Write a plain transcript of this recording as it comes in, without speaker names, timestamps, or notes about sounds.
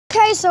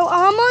Okay, so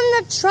I'm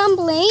on the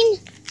trampoline.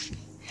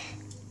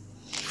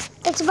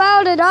 It's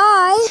about to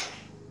die,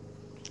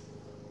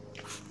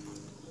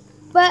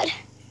 but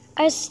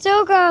I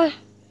still got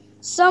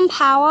some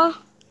power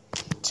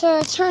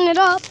to turn it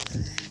up.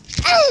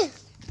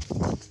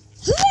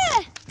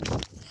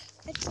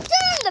 It's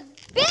doing the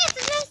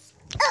business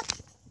up.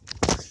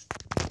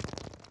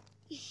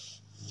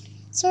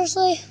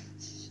 Seriously,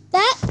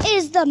 that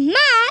is the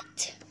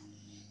mat.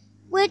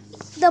 With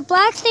the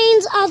black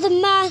stains are the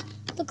mat,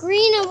 the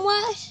green and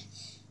white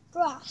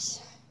grass.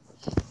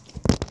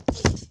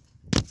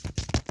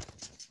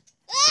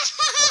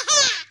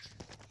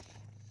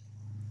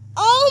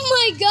 Oh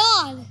my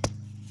God!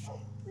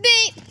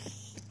 Beep.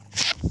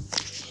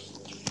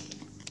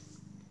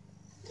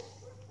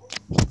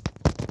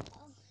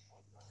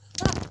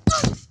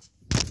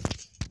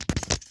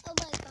 Oh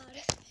my God!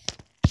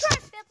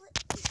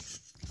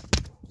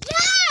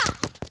 Yeah!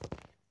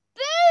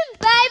 Boom,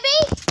 baby!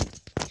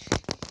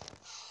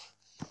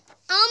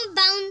 I'm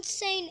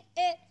bouncing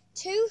it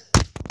too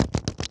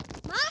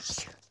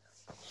much.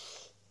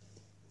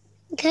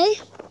 Okay.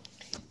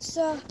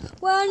 So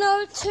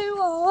 1, 2,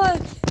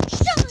 1.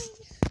 Shine.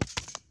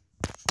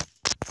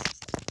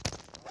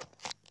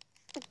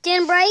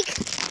 Didn't break.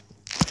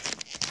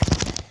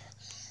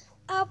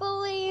 I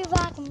believe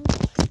I can.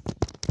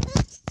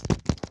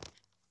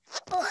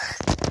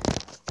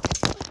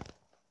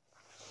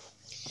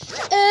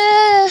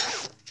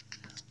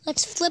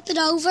 Let's flip it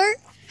over.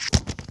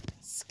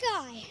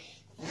 Sky.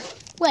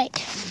 Wait.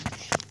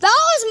 That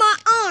was my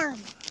arm.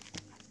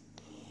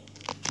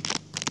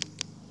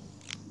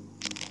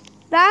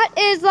 That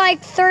is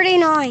like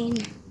 39.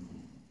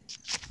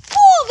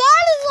 Oh,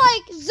 that is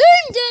like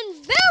zoomed in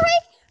very.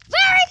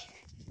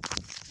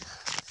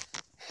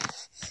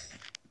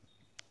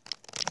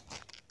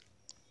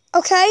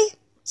 Okay,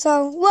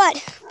 so what?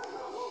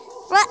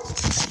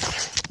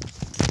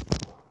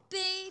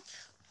 Beep.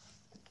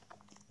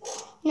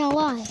 Now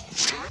why?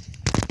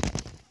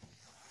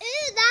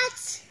 Ew,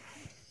 that's.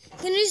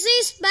 Can you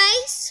see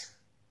space?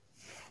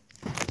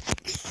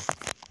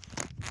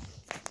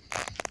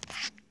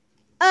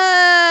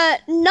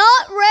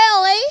 Not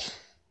really.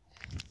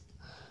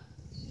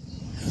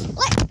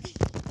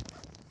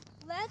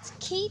 Let's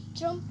keep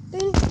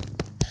jumping.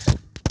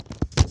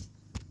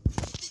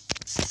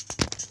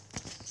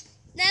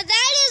 Now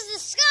that is the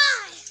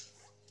sky.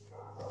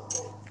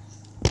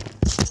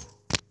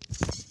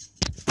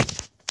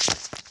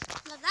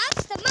 Now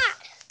that's the mat.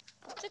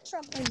 The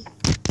trampoline.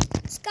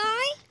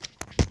 Sky.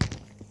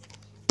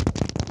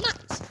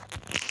 Mat.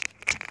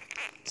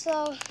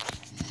 So,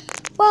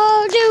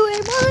 while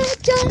doing my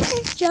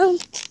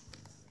jump.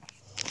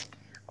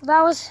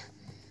 That was,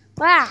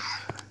 wow.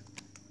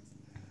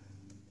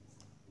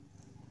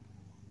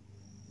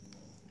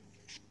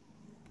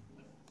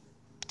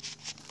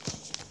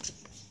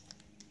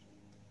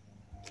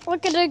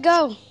 Look at it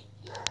go.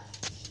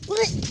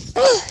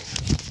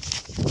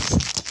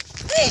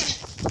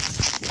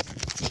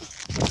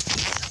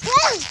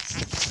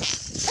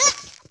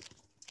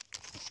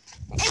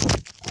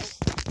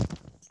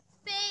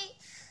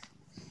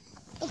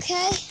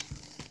 Okay,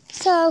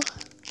 so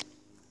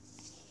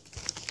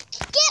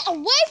get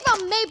away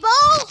from me,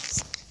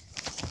 balls!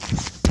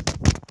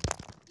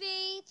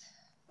 Beep.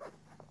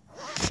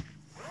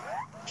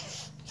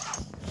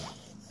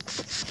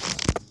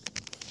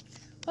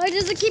 Why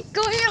does it keep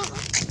going on?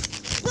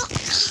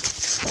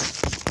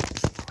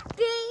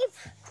 Beep.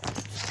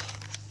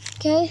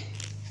 Okay.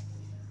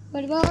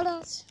 What about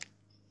us?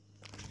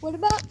 What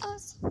about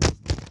us?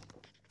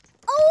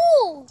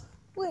 Oh!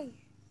 Wait.